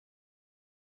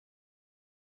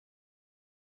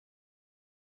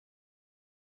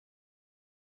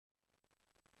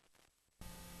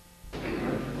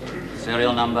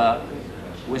Serial number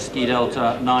Whiskey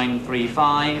Delta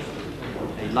 935,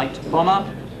 a light bomber.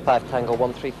 5 Tango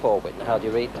 134, Whitney, how do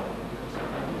you read?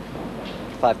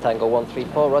 5 Tango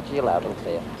 134, roger, you're loud and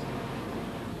clear.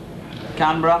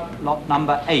 Canberra, lot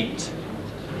number 8.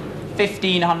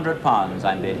 1,500 pounds,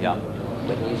 I'm bid here.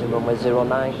 Whitney using runway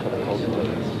 09, colour cold blue.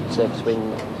 Surface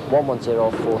wind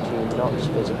 110, 14 knots,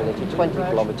 visibility 20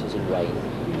 kilometres in rain.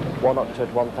 1 octa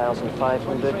at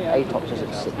 1,500, 8 octas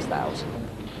at 6,000.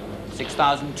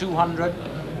 6,200,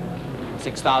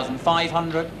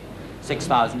 6,500,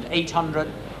 6,800,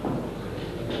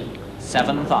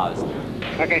 7,000.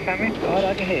 Okay, Sammy? All right,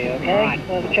 I can hear you, okay? Right.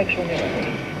 Well, the checks when you're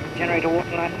ready. Generator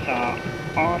water lights are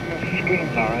on, the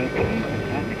screens are open.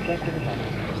 And check to the sun.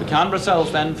 The Canberra sells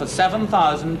then for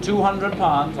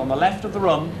 £7,200 on the left of the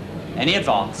room. Any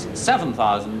advance,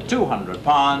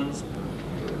 £7,200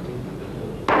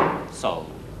 sold.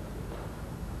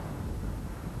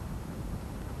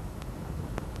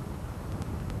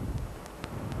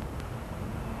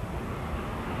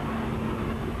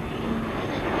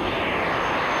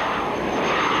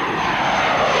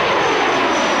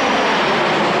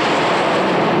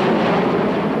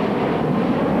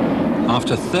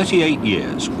 After 38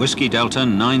 years, Whiskey Delta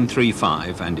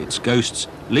 935 and its ghosts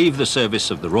leave the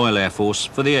service of the Royal Air Force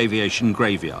for the aviation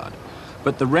graveyard.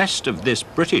 But the rest of this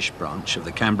British branch of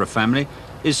the Canberra family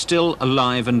is still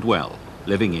alive and well,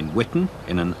 living in Whitton,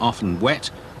 in an often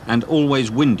wet and always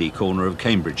windy corner of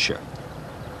Cambridgeshire.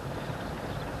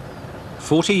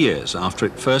 40 years after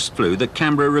it first flew, the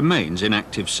Canberra remains in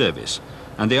active service,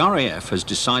 and the RAF has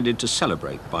decided to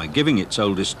celebrate by giving its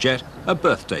oldest jet a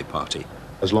birthday party.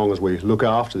 As long as we look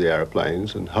after the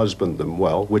aeroplanes and husband them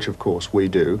well, which of course we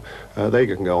do, they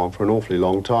can go on for an awfully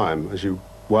long time. As you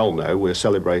well know, we're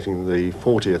celebrating the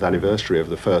 40th anniversary of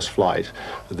the first flight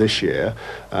this year,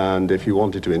 and if you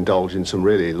wanted to indulge in some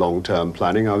really long-term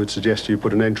planning, I would suggest you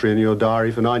put an entry in your diary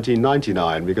for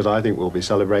 1999, because I think we'll be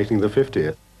celebrating the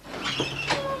 50th.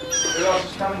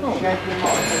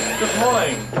 Good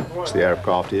morning. The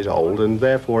aircraft is old, and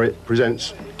therefore it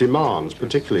presents demands,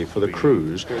 particularly for the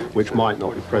crews, which might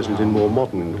not be present in more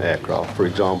modern aircraft. For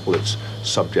example, it's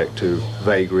subject to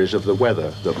vagaries of the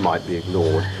weather that might be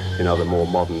ignored in other more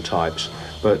modern types.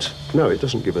 But no, it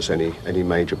doesn't give us any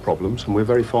major problems, and we're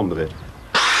very fond of it.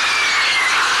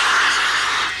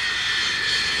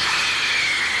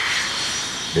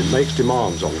 It makes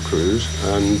demands on crews,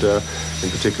 and in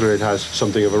particular it has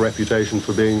something of a reputation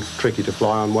for being tricky to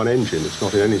fly on one engine. It's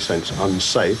not in any sense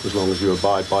unsafe as long as you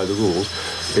abide by the rules.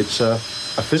 It's a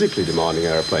physically demanding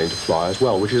aeroplane to fly as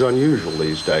well, which is unusual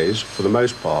these days. For the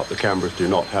most part, the Canberras do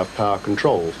not have power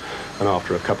controls, and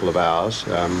after a couple of hours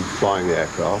flying the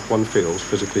aircraft, one feels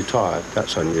physically tired.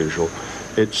 That's unusual.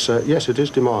 It's, yes, it is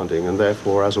demanding, and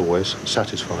therefore, as always,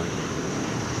 satisfying.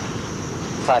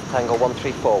 5 Tango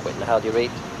 134, Whitney, how do you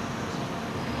read?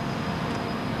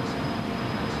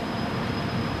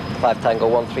 5 Tango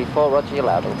 134, roger, you're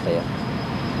loud and clear.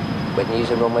 Whitney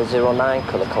using runway 09,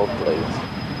 colour code blue.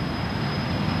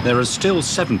 There are still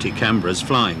 70 Canberras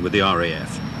flying with the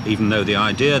RAF, even though the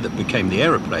idea that became the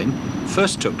aeroplane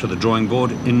first took to the drawing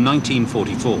board in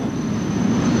 1944.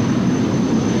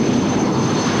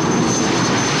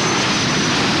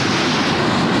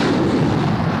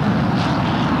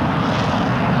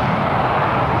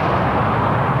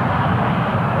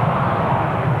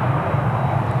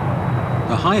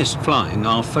 The highest flying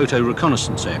are photo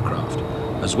reconnaissance aircraft.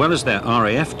 As well as their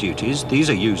RAF duties, these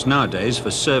are used nowadays for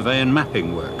survey and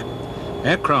mapping work.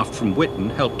 Aircraft from Whitton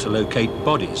helped to locate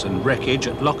bodies and wreckage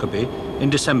at Lockerbie in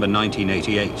December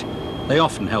 1988. They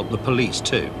often help the police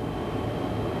too.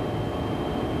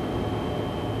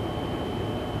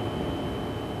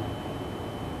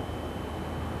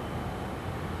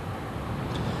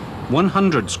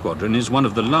 "100 Squadron is one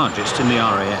of the largest in the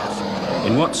RAF.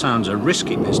 In what sounds a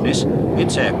risky business,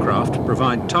 its aircraft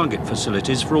provide target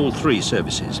facilities for all three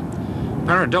services.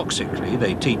 Paradoxically,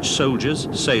 they teach soldiers,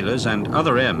 sailors and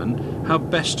other airmen how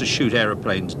best to shoot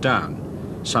aeroplanes down.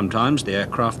 Sometimes the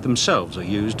aircraft themselves are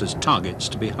used as targets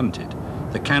to be hunted.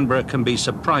 The Canberra can be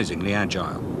surprisingly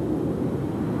agile.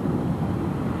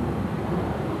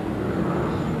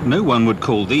 No one would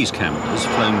call these Canberras,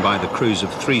 flown by the crews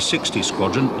of 360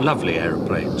 Squadron, lovely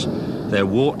aeroplanes. Their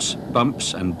warts,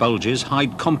 bumps and bulges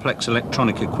hide complex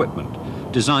electronic equipment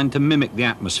designed to mimic the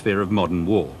atmosphere of modern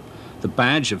war. The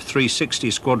badge of 360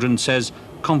 Squadron says,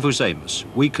 "Confusemus,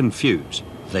 we confuse,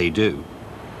 they do."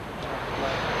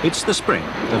 It's the spring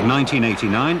of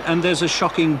 1989 and there's a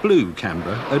shocking blue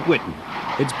Canberra at Whitton.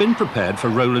 It's been prepared for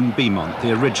Roland Beaumont,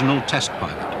 the original test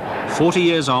pilot. 40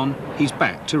 years on, he's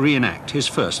back to reenact his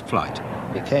first flight.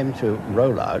 We came to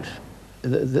roll out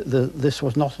this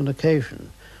was not an occasion.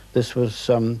 This was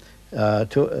 2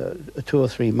 or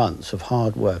 3 months of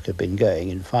hard work had been going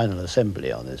in final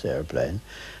assembly on this aeroplane.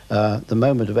 The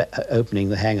moment of opening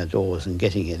the hangar doors and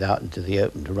getting it out into the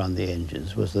open to run the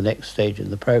engines was the next stage in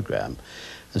the program.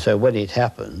 And so when it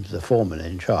happened, the foreman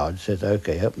in charge said,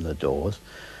 OK, open the doors.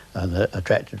 And a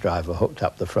tractor driver hooked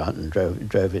up the front and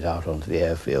drove it out onto the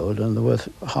airfield, and there were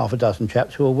half a dozen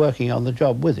chaps who were working on the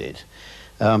job with it.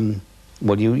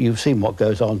 Well, you've seen what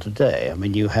goes on today. I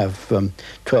mean, you have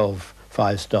 12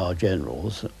 5-star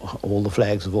generals, all the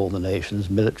flags of all the nations,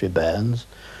 military bands,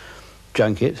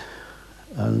 junket,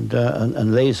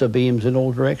 and laser beams in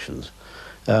all directions.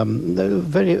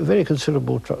 Very, very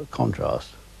considerable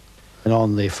contrast. And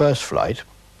on the first flight,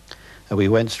 we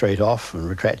went straight off and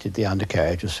retracted the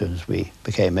undercarriage as soon as we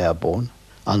became airborne,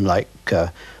 unlike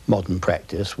modern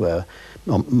practice, where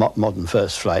modern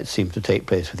first flights seem to take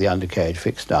place with the undercarriage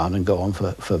fixed down and go on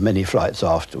for many flights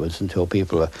afterwards until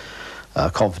people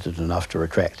are confident enough to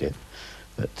retract it.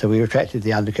 But we retracted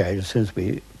the undercarriage as soon as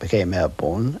we became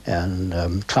airborne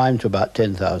and climbed to about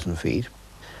 10,000 feet.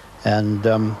 And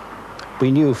we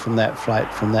knew from that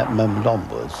flight, from that moment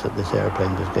onwards, that this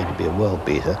aeroplane was going to be a world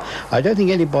beater. I don't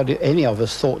think any of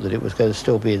us thought that it was going to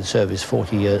still be in service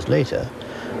 40 years later,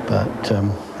 but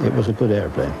it was a good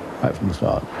aeroplane right from the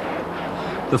start.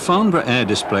 The Farnborough air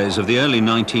displays of the early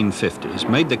 1950s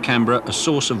made the Canberra a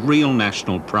source of real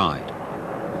national pride.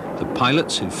 The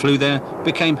pilots who flew there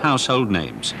became household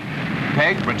names.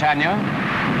 Pegg, Britannia.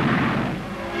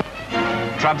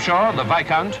 Trubshaw, the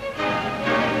Viscount.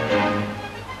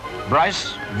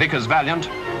 Bryce, Vickers Valiant.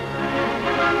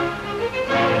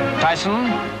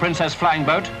 Tyson, Princess Flying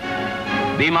Boat.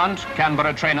 Beaumont,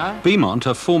 Canberra trainer. Beaumont,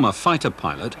 a former fighter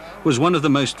pilot, was one of the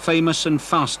most famous and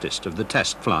fastest of the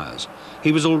test flyers.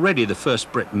 He was already the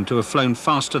first Briton to have flown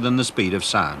faster than the speed of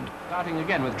sound. Starting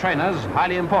again with trainers,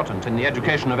 highly important in the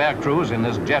education of air crews in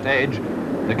this jet age,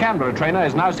 the Canberra trainer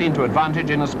is now seen to advantage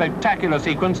in a spectacular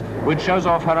sequence which shows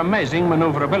off her amazing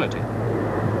maneuverability.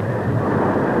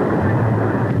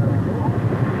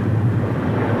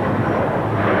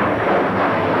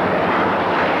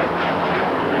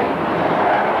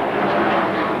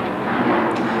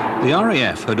 The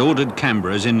RAF had ordered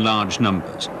Canberras in large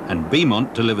numbers, and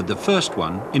Beaumont delivered the first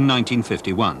one in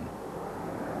 1951.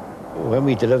 When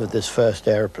we delivered this first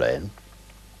aeroplane,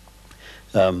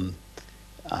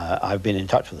 I've been in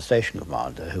touch with the station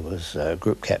commander, who was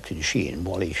Group Captain Sheen,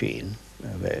 Wally Sheen,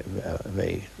 a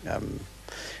very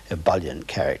ebullient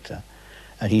character.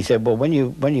 And he said, well, when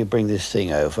you bring this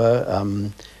thing over,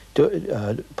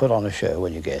 put on a show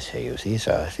when you get here, you see.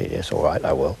 So I said, yes, all right,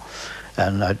 I will.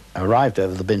 And I arrived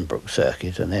over the Binbrook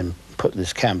circuit and then put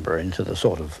this Canberra into the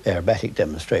sort of aerobatic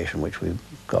demonstration which we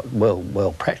got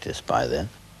well practiced by then.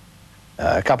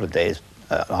 A couple of days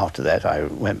after that, I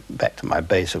went back to my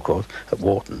base, of course, at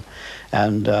Warton,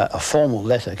 and a formal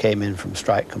letter came in from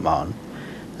Strike Command,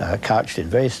 couched in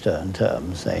very stern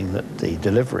terms, saying that the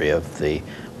delivery of the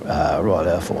Royal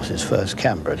Air Force's first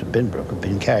Canberra to Binbrook had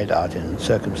been carried out in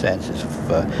circumstances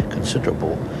of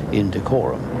considerable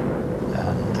indecorum.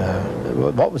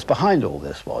 And what was behind all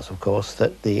this was, of course,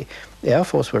 that the Air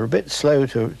Force were a bit slow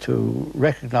to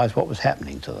recognize what was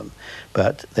happening to them.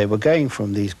 But they were going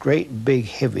from these great, big,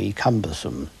 heavy,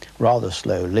 cumbersome, rather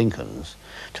slow Lincolns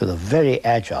to the very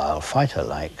agile,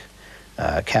 fighter-like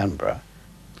Canberra.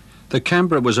 The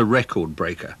Canberra was a record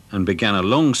breaker and began a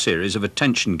long series of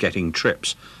attention-getting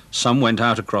trips. Some went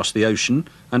out across the ocean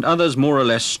and others more or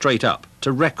less straight up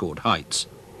to record heights.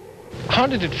 How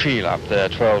did it feel up there,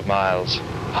 12 miles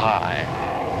high?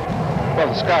 Well,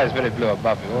 the sky is very blue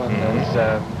above you, and there's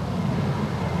a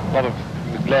lot of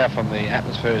the glare from the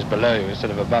atmosphere is below you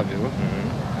instead of above you,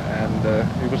 and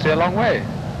you can see a long way.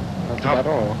 That's about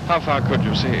all. How far could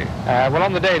you see? Well,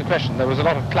 on the day in question, there was a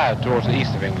lot of cloud towards the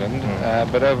east of England,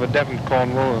 but over Devon,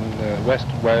 Cornwall, and West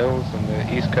Wales, and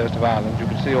the east coast of Ireland, you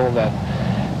could see all that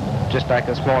just like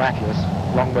a small atlas,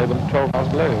 long way 12 miles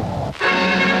below you.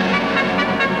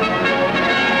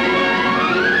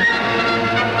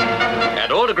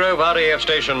 Aldergrove RAF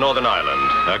Station, Northern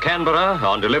Ireland. A Canberra,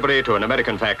 on delivery to an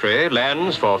American factory,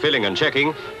 lands for filling and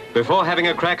checking before having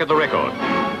a crack at the record.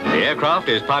 The aircraft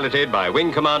is piloted by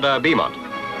Wing Commander Beaumont.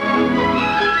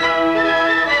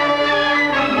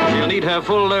 She'll need her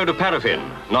full load of paraffin,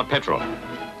 not petrol.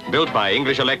 Built by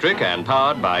English Electric and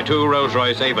powered by 2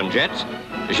 Rolls-Royce Avon jets,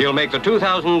 she'll make the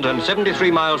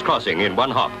 2,073 miles crossing in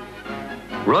one hop.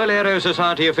 Royal Aero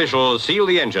Society officials seal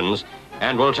the engines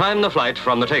and will time the flight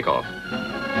from the takeoff.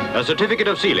 A certificate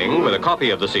of sealing with a copy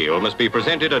of the seal must be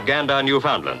presented at Gander,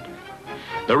 Newfoundland.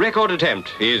 The record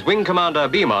attempt is Wing Commander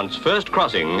Beaumont's first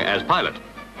crossing as pilot.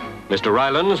 Mr.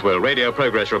 Rylands will radio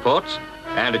progress reports,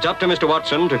 and it's up to Mr.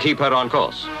 Watson to keep her on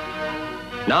course.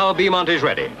 Now Beaumont is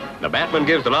ready. The batman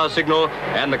gives the last signal,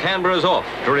 and the Canberra's off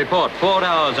to report 4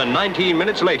 hours and 19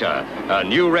 minutes later, a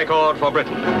new record for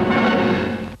Britain.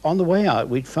 On the way out,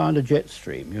 we'd found a jet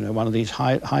stream, you know, one of these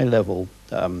high-level,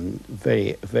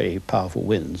 very, very powerful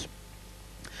winds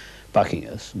bucking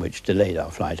us, which delayed our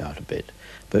flight out a bit.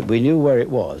 But we knew where it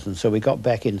was, and so we got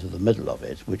back into the middle of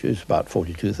it, which was about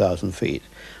 42,000 feet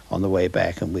on the way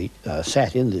back, and we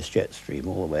sat in this jet stream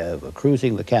all the way over,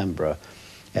 cruising the Canberra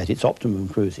at its optimum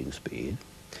cruising speed.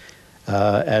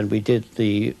 And we did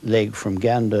the leg from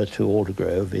Gander to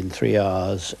Aldergrove in 3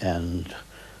 hours and,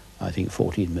 I think,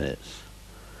 14 minutes,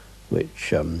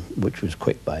 which was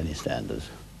quick by any standards.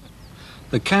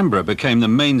 The Canberra became the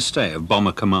mainstay of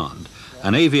Bomber Command,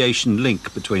 an aviation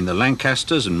link between the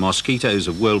Lancasters and Mosquitoes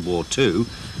of World War II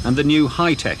and the new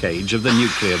high-tech age of the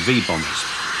nuclear V-bombers.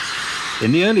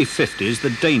 In the early 50s,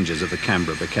 the dangers of the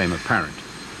Canberra became apparent.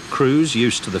 Crews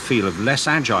used to the feel of less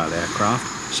agile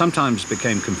aircraft sometimes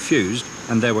became confused,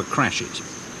 and there were crashes.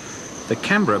 The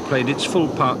Canberra played its full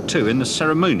part too in the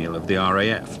ceremonial of the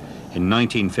RAF. In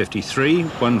 1953,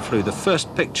 one flew the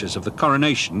first pictures of the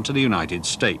coronation to the United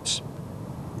States.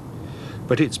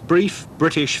 But its brief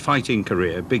British fighting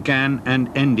career began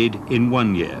and ended in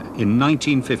 1 year, in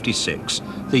 1956,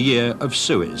 the year of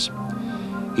Suez.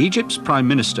 Egypt's Prime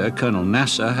Minister, Colonel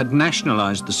Nasser, had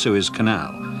nationalised the Suez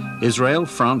Canal. Israel,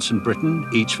 France and Britain,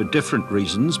 each for different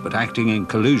reasons but acting in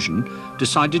collusion,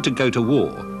 decided to go to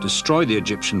war, destroy the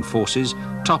Egyptian forces,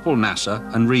 topple Nasser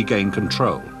and regain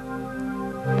control.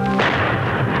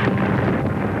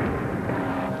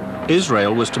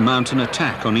 Israel was to mount an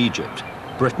attack on Egypt.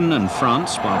 Britain and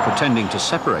France, while pretending to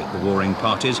separate the warring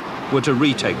parties, were to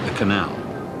retake the canal.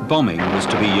 Bombing was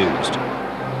to be used.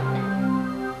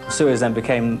 Suez then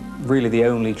became really the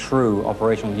only true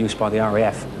operational use by the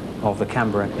RAF of the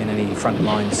Canberra in any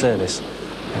frontline service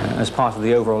as part of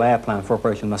the overall air plan for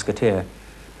Operation Musketeer.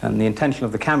 And the intention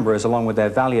of the Canberras, along with their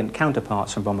valiant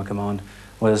counterparts from Bomber Command,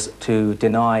 was to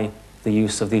deny the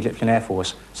use of the Egyptian Air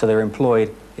Force. So they were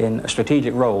employed in a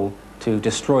strategic role to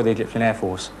destroy the Egyptian Air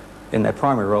Force in their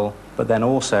primary role, but then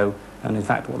also, and in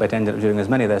fact what they ended up doing as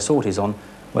many of their sorties on,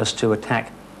 was to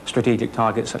attack strategic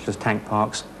targets such as tank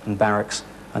parks and barracks,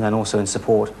 and then also in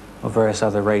support of various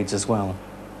other raids as well.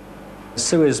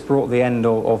 Suez brought the end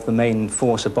of the main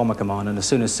force of Bomber Command, and as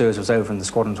soon as Suez was over and the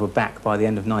squadrons were back by the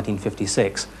end of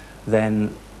 1956,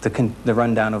 then the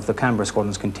rundown of the Canberra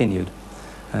squadrons continued.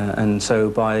 And so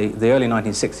by the early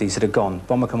 1960s it had gone.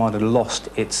 Bomber Command had lost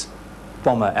its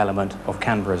bomber element of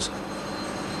Canberras.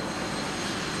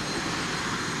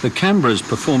 The Canberras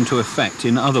performed to effect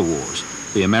in other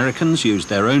wars. The Americans used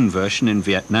their own version in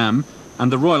Vietnam,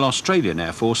 and the Royal Australian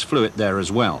Air Force flew it there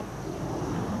as well.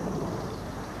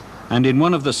 And in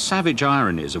one of the savage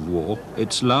ironies of war,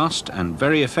 its last and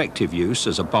very effective use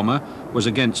as a bomber was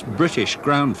against British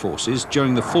ground forces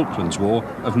during the Falklands War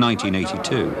of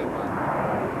 1982.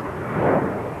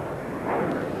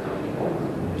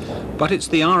 But it's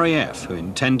the RAF who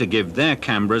intend to give their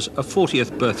Canberras a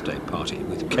 40th birthday party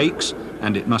with cakes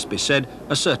and, it must be said,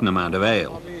 a certain amount of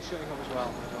ale.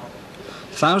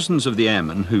 Thousands of the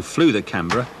airmen who flew the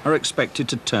Canberra are expected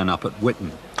to turn up at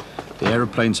Whitton. The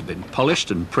aeroplanes have been polished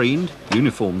and preened,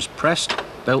 uniforms pressed,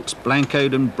 belts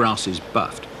blancoed and brasses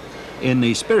buffed. In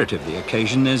the spirit of the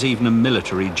occasion, there's even a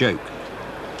military joke.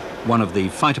 One of the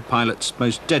fighter pilot's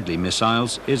most deadly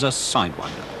missiles is a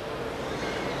Sidewinder.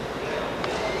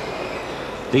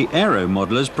 The aero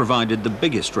modelers provided the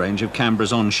biggest range of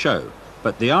Canberras on show,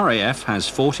 but the RAF has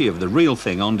 40 of the real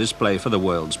thing on display for the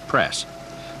world's press.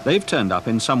 They've turned up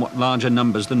in somewhat larger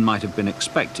numbers than might have been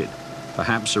expected,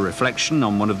 perhaps a reflection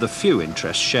on one of the few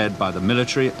interests shared by the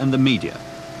military and the media: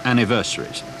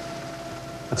 anniversaries.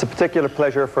 It's a particular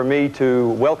pleasure for me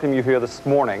to welcome you here this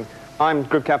morning. I'm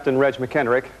Group Captain Reg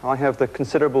McKenrick. I have the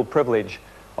considerable privilege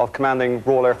of commanding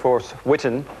Royal Air Force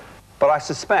Whitton, but I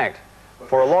suspect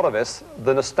for a lot of us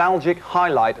the nostalgic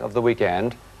highlight of the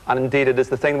weekend, and indeed it is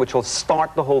the thing which will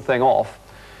start the whole thing off,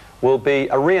 will be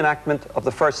a reenactment of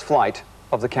the first flight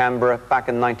of the Canberra back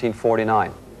in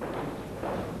 1949.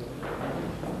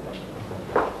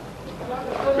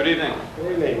 Good evening.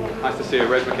 Good evening. Nice to see you,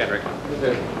 Reg McKenrick.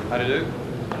 How do you do?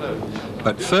 Hello.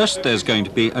 But first there's going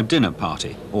to be a dinner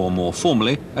party, or more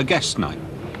formally, a guest night.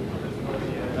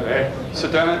 Okay.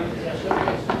 Sir Dermot,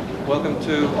 welcome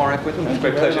to RF Whitton. It's a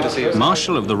great pleasure to see you.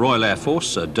 Marshal of the Royal Air Force,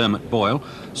 Sir Dermot Boyle,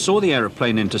 saw the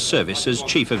aeroplane into service as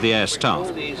Chief of the Air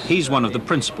Staff. He's one of the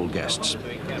principal guests.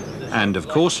 And, of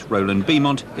course, Roland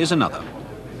Beaumont is another.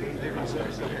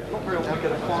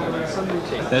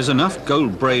 There's enough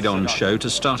gold braid on show to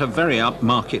start a very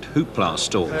upmarket hoopla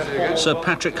stall. Sir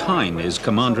Patrick Hine is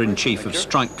Commander-in-Chief of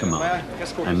Strike Command,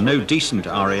 and no decent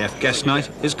RAF guest night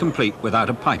is complete without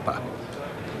a piper.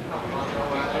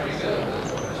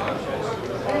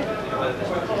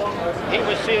 He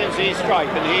was CNC Strike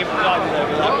and he presided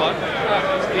over that one.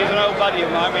 He's an old buddy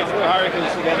of mine. We flew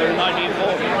Hurricanes together in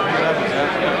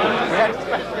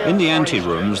 1940. In the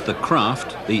anterooms, the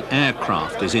craft, the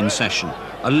aircraft, is in session,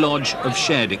 a lodge of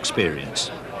shared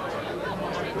experience.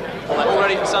 All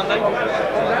ready for Sunday?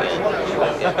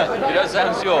 You don't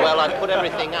sound sure. Well, I put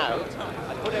everything out.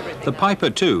 The piper,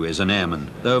 too, is an airman,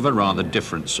 though of a rather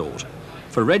different sort.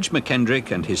 For Reg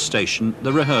McKendrick and his station,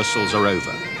 the rehearsals are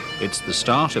over. It's the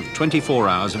start of 24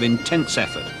 hours of intense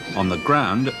effort, on the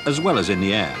ground as well as in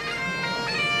the air.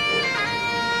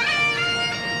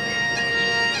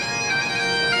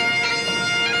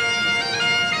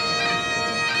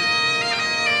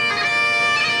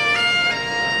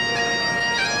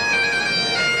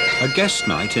 A guest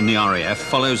night in the RAF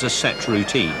follows a set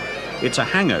routine. It's a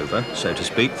hangover, so to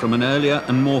speak, from an earlier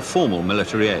and more formal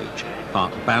military age.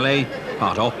 Part ballet,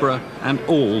 part opera, and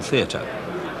all theatre.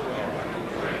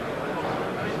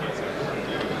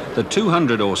 The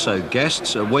 200 or so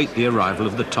guests await the arrival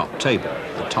of the top table.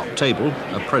 The top table,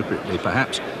 appropriately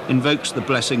perhaps, invokes the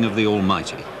blessing of the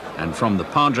Almighty. And from the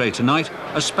Padre tonight,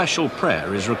 a special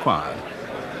prayer is required.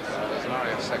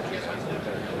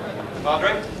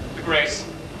 Padre, the grace.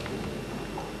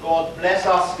 God bless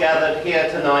us gathered here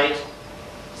tonight,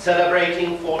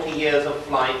 celebrating 40 years of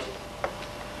flight.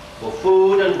 For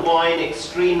food and wine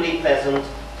extremely pleasant,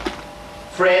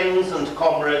 friends and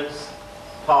comrades,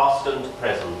 past and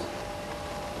present.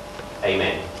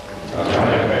 Amen.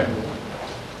 Amen.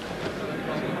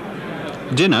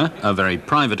 Dinner, a very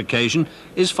private occasion,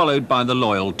 is followed by the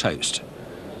loyal toast.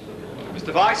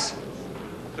 Mr. Vice,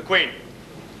 the Queen.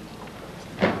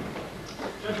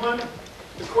 Gentlemen,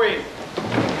 the Queen.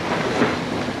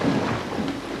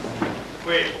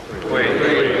 Queen. Queen.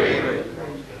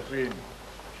 Queen.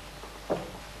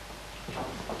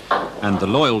 And the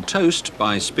loyal toast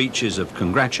by speeches of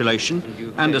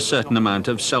congratulation and a certain amount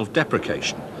of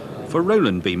self-deprecation. For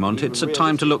Roland Beaumont, it's a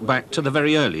time to look back to the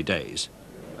very early days.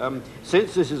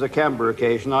 Since this is a Canberra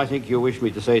occasion, I think you'll wish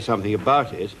me to say something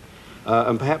about it.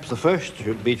 And perhaps the first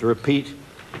should be to repeat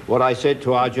what I said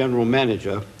to our general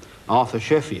manager, Arthur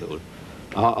Sheffield,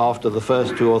 after the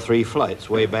first 2 or 3 flights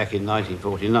way back in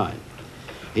 1949.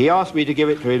 He asked me to give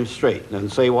it to him straight and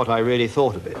say what I really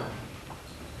thought of it.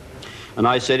 And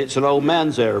I said, it's an old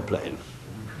man's aeroplane.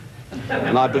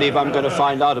 And I believe I'm going to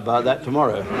find out about that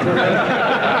tomorrow. On the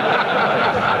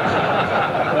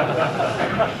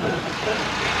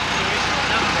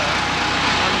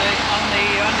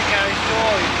undercarriage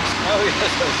door, so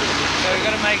we've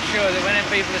got to make sure that when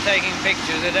people are taking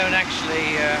pictures, they don't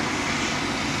actually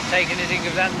take anything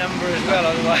of that number as well,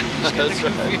 otherwise it's going to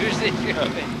confuse the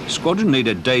issue. Squadron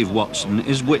leader Dave Watson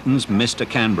is Whitton's Mr.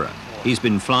 Canberra. He's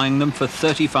been flying them for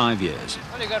 35 years.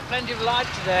 Well, you've got plenty of light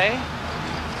today.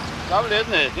 Lovely,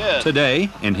 isn't it? Yeah. Today,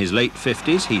 in his late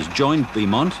 50s, he's joined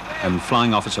Beaumont and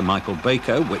Flying Officer Michael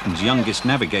Baker, Whitton's youngest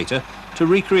navigator, to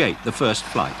recreate the first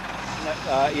flight.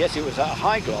 Yes, it was a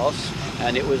high gloss,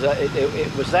 and it was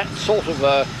that sort of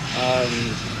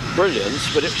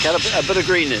brilliance, but it had a bit of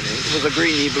green in it. It was a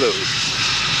greeny blue,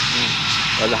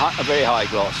 a very high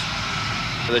gloss.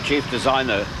 The chief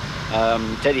designer,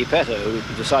 Teddy Petto, who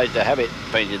decided to have it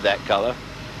painted that colour,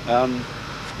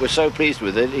 was so pleased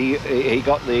with it, he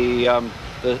got the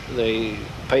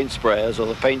paint sprayers or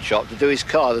the paint shop to do his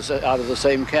car out of the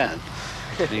same can.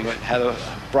 And he had a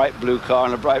bright blue car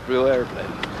and a bright blue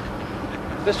aeroplane.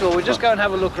 First of all, we'll just go and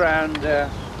have a look around,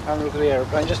 have a look at the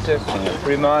aeroplane, just to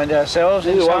remind ourselves.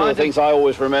 This is one of the things I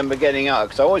always remember getting out,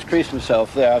 because I always creased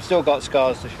myself there. I've still got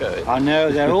scars to show it. I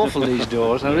know, they're awful, these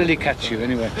doors. They'll really catch you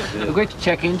anyway. We're going to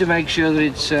check in to make sure that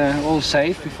it's all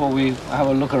safe before we have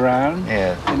a look around.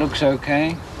 Yeah. It looks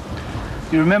okay.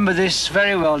 You remember this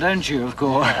very well, don't you, of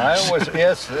course? I always,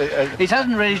 yes. It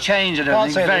hasn't really changed, I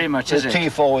don't think, very much, has it? The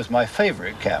T4 was my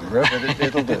favourite camera, but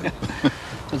it'll do.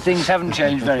 But things haven't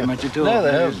changed very much at all. No,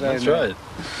 they haven't, that's right.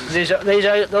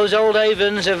 Those old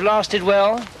Avons have lasted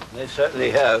well. They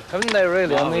certainly have. Haven't they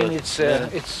really? I mean, it's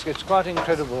quite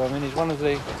incredible. I mean, it's one of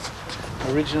the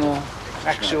original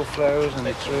axial flows, and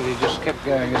it's really just kept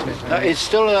going, isn't it? No, it's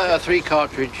still a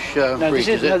 3-cartridge breech,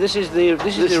 is it? No, this is the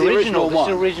original one. This is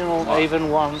the original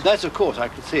Avon 1. That's, of course, I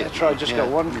can see it. That's right, just got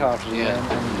 1 cartridge. Yeah.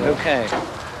 Okay.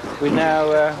 We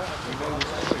now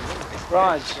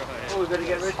right. Oh, we've got to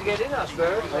get ready to get in, I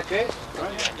suppose. Okay.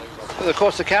 Right. But of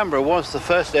course, the Canberra was the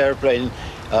first aeroplane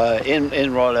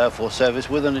in Royal Air Force service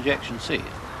with an ejection seat.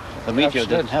 The Meteor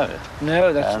didn't have it. No,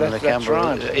 and the that's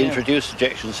Canberra right. introduced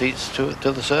ejection seats to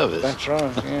the service. That's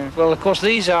right, yeah. Well, of course,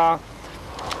 these are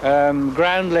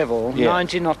ground level,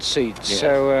 90 knot seats,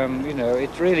 so, you know,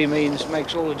 it really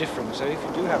makes all the difference. So if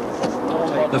you do have a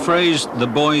problem... The phrase, "the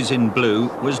boys in blue,"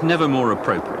 was never more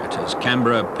appropriate as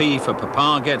Canberra P for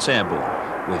Papa gets airborne,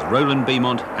 with Roland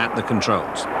Beaumont at the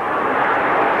controls.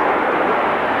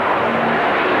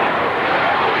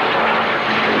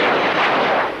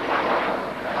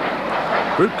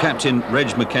 Group Captain Reg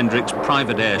McKendrick's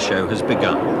private air show has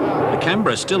begun. The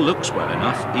Canberra still looks well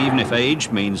enough, even if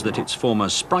age means that its former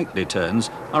sprightly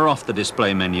turns are off the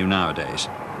display menu nowadays.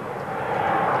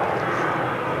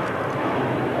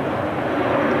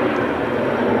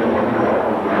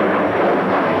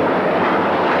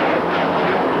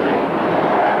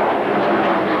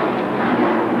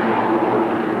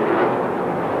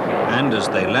 And as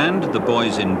they land, the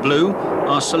boys in blue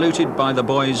are saluted by the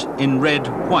boys in red,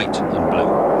 white and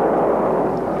blue.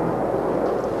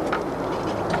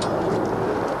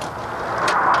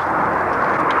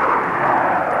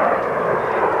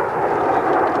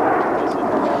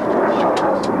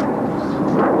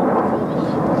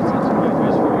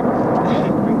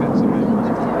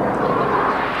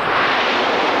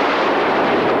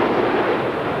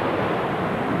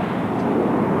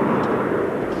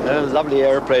 Lovely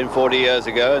aeroplane 40 years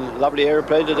ago and lovely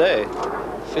aeroplane today.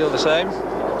 Feel the same?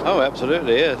 Oh,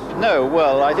 absolutely, yes. No,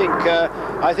 well, I think I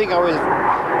was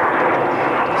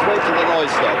straight to the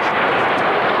noise sledge.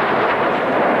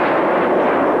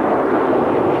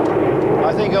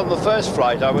 I think on the first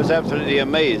flight I was absolutely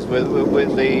amazed with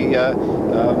the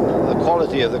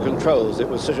quality of the controls. It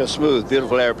was such a smooth,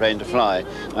 beautiful airplane to fly,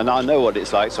 and I know what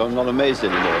it's like, so I'm not amazed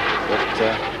anymore. But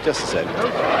just the same.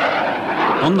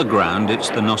 On the ground, it's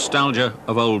the nostalgia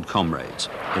of old comrades.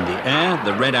 In the air,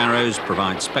 the red arrows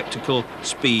provide spectacle,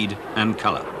 speed and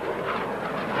colour.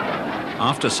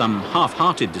 After some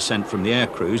half-hearted dissent from the air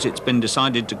crews, it's been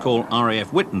decided to call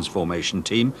RAF Whitton's formation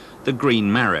team the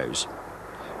Green Marrows.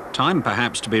 Time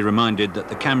perhaps to be reminded that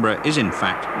the Canberra is in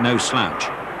fact no slouch.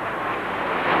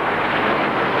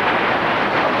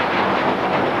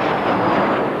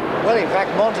 Well, in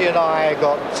fact, Monty and I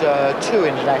got 2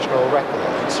 international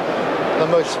records. The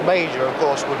most major, of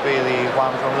course, would be the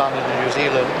one from London to New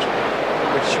Zealand,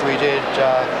 which we did,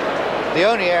 the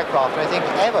only aircraft, I think,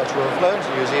 ever to have flown to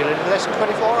New Zealand in less than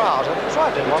 24 hours. I think it's right,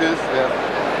 didn't it? It is, yeah.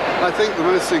 I think the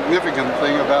most significant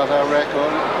thing about our record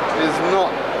is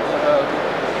not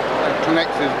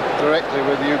connected directly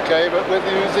with the UK, but with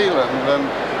New Zealand.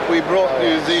 We brought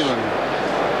New Zealand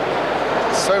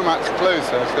so much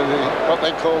closer to what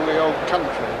they call the old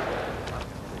country.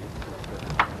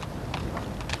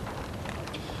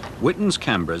 Whitton's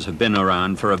Canberras have been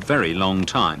around for a very long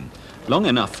time, long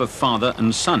enough for father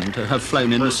and son to have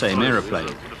flown in the same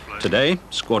aeroplane. Today,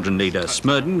 squadron leader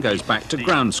Smurden goes back to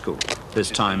ground school, this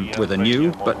time with a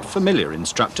new but familiar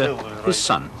instructor, his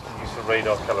son. Use for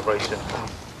radar calibration,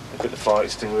 look at the fire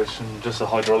extinguisher and just the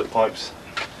hydraulic pipes,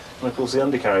 and of course the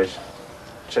undercarriage.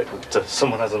 Check that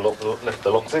someone hasn't left the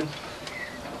locks in,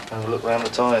 and look around the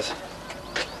tyres.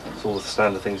 It's all the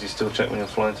standard things you still check when you're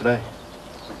flying today.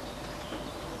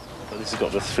 This has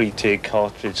got the 3-tier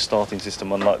cartridge starting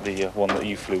system, unlike the one that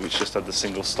you flew, which just had the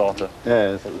single starter.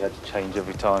 Yes. That we had to change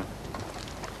every time.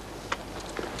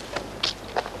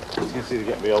 As you can see, they're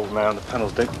getting a bit old now, and the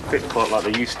panels don't fit quite like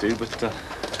they used to, but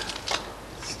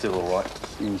still all right.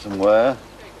 Seen some wear.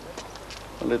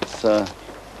 Well, it's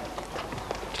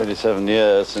 27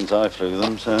 years since I flew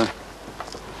them, so...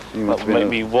 That would make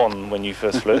me 1 when you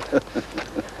first flew it.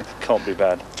 Can't be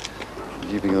bad.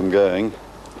 Keeping them going.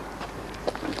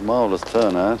 Marvellous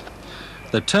turnout.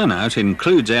 The turnout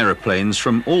includes aeroplanes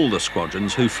from all the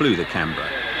squadrons who flew the Canberra.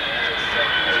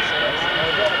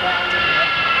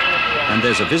 And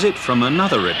there's a visit from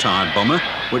another retired bomber,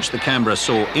 which the Canberra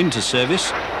saw into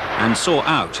service and saw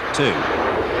out too.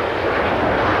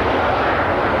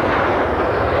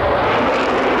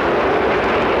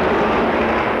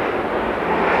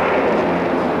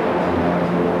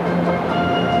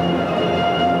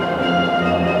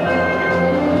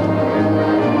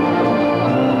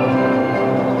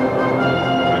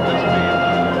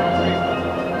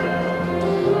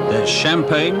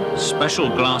 Champagne, special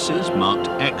glasses marked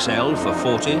XL for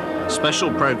 40,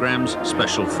 special programmes,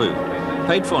 special food.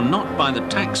 Paid for not by the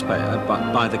taxpayer,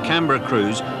 but by the Canberra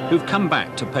crews who've come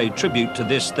back to pay tribute to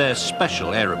this, their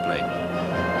special aeroplane.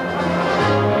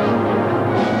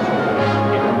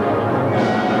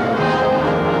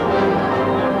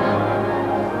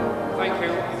 Thank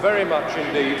you very much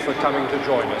indeed for coming to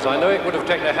join us. I know it would have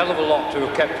taken a hell of a lot to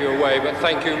have kept you away, but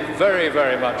thank you very,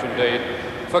 very much indeed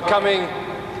for coming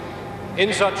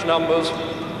in such numbers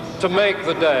to make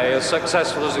the day as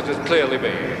successful as it has clearly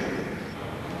been.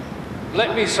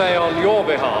 Let me say on your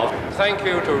behalf, thank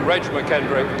you to Reg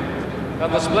McKendrick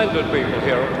and the splendid people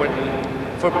here at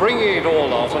Whitton for bringing it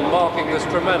all off and marking this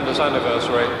tremendous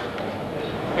anniversary.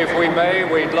 If we may,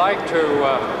 we'd like to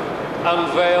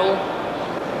unveil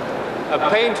a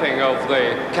painting of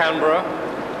the Canberra,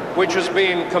 which has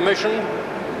been commissioned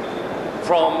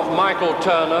from Michael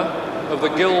Turner of the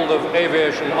Guild of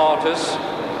Aviation Artists.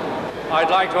 I'd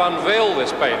like to unveil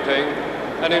this painting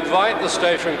and invite the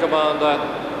station commander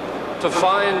to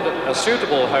find a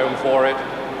suitable home for it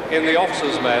in the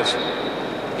officers' mess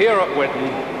here at Whitton,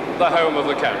 the home of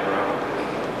the Canberra.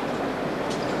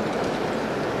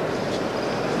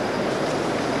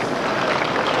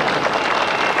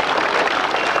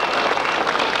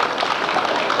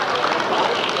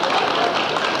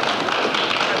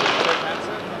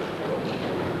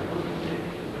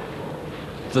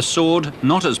 The sword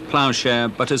not as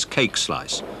ploughshare but as cake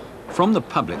slice. From the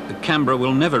public, the Canberra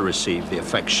will never receive the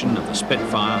affection of the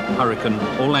Spitfire, Hurricane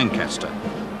or Lancaster.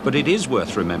 But it is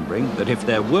worth remembering that if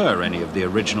there were any of the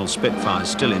original Spitfires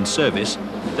still in service,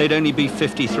 they'd only be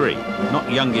 53, not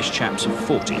youngish chaps of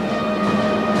 40.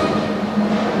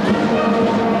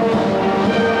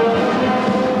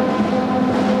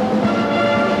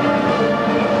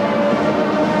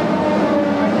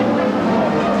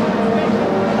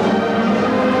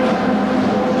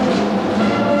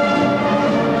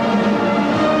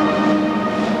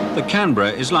 The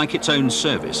Canberra is like its own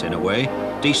service in a way.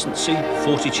 Decency,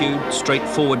 fortitude,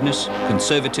 straightforwardness,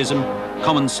 conservatism,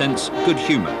 common sense, good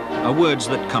humour are words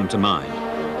that come to mind.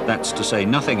 That's to say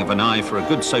nothing of an eye for a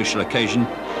good social occasion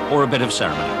or a bit of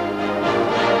ceremony.